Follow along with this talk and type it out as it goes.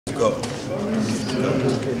God.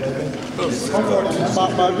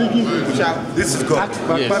 This is God.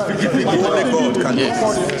 Only God can do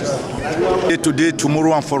this. Today,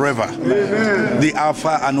 tomorrow, and forever. Amen. The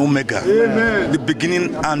Alpha and Omega. Amen. The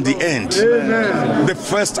beginning and the end. Amen. The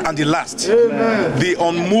first and the last. Amen. The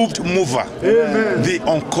unmoved mover. Amen. The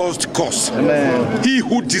uncaused cause. Amen. He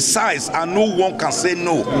who decides and no one can say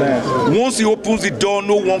no. Amen. Once he opens the door,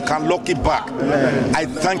 no one can lock it back. Amen. I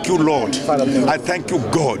thank you, Lord. I thank you,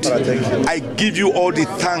 God. I give you all the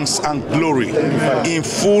thanks and glory in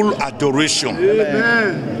full adoration.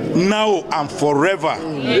 Amen. Now and forever.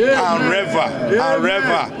 Amen. And ever. And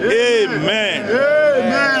ever. Amen.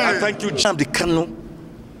 Amen. I thank you. Nnamdi Kanu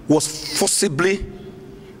was forcibly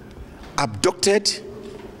abducted,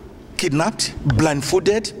 kidnapped,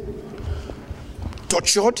 blindfolded,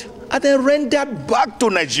 tortured, and then rendered back to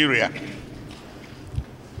Nigeria.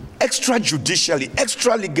 Extrajudicially,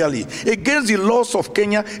 extra-legally, against the laws of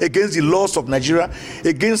Kenya, against the laws of Nigeria,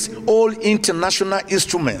 against all international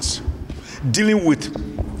instruments dealing with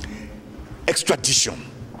extradition,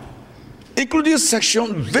 including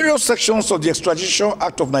various sections of the Extradition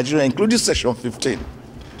Act of Nigeria, including Section 15.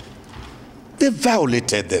 They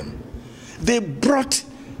violated them. They brought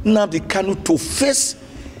Nnamdi Kanu to face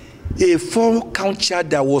a 4-count charge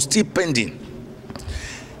that was still pending,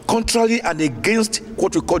 contrary and against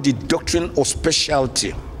what we call the doctrine of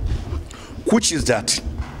specialty, which is that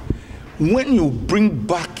when you bring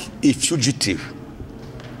back a fugitive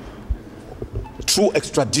through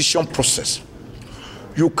extradition process,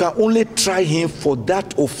 you can only try him for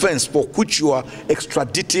that offense for which you are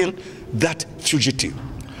extraditing that fugitive,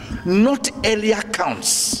 not earlier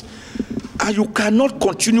counts. And you cannot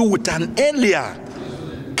continue with an earlier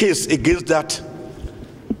case against that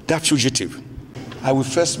fugitive. I will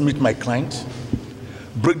first meet my client,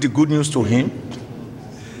 break the good news to him,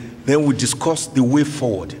 then we discuss the way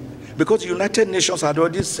forward. Because the United Nations had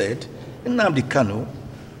already said Nnamdi Kanu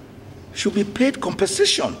should be paid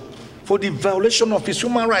compensation for the violation of his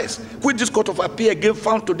human rights, which this Court of Appeal again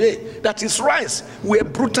found today that his rights were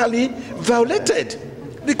brutally violated.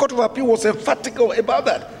 The Court of Appeal was emphatic about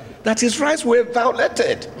that his rights were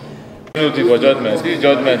violated. Guilty for judgment. This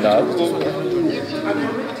judgment now.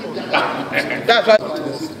 That's why.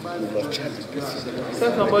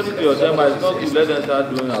 Send somebody to your time, it's not to let them start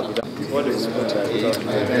doing that. What is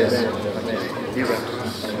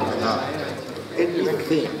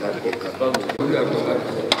anything that they can do.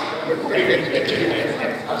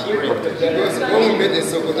 When we made the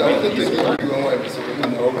Sokoto, I wanted to give you one episode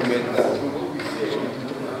and how we made that.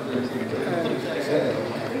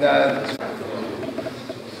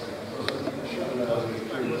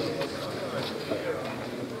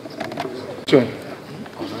 Sure.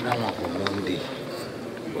 Another one for Monday,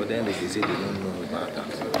 but then they say they don't know about that.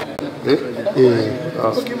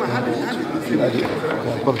 Okay,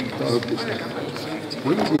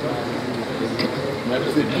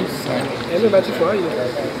 everybody for you.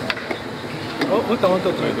 Oh, what I want to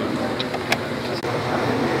do?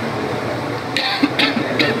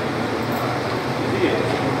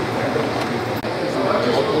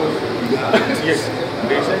 Yes,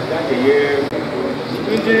 they said that a year.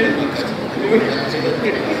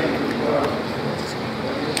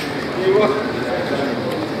 You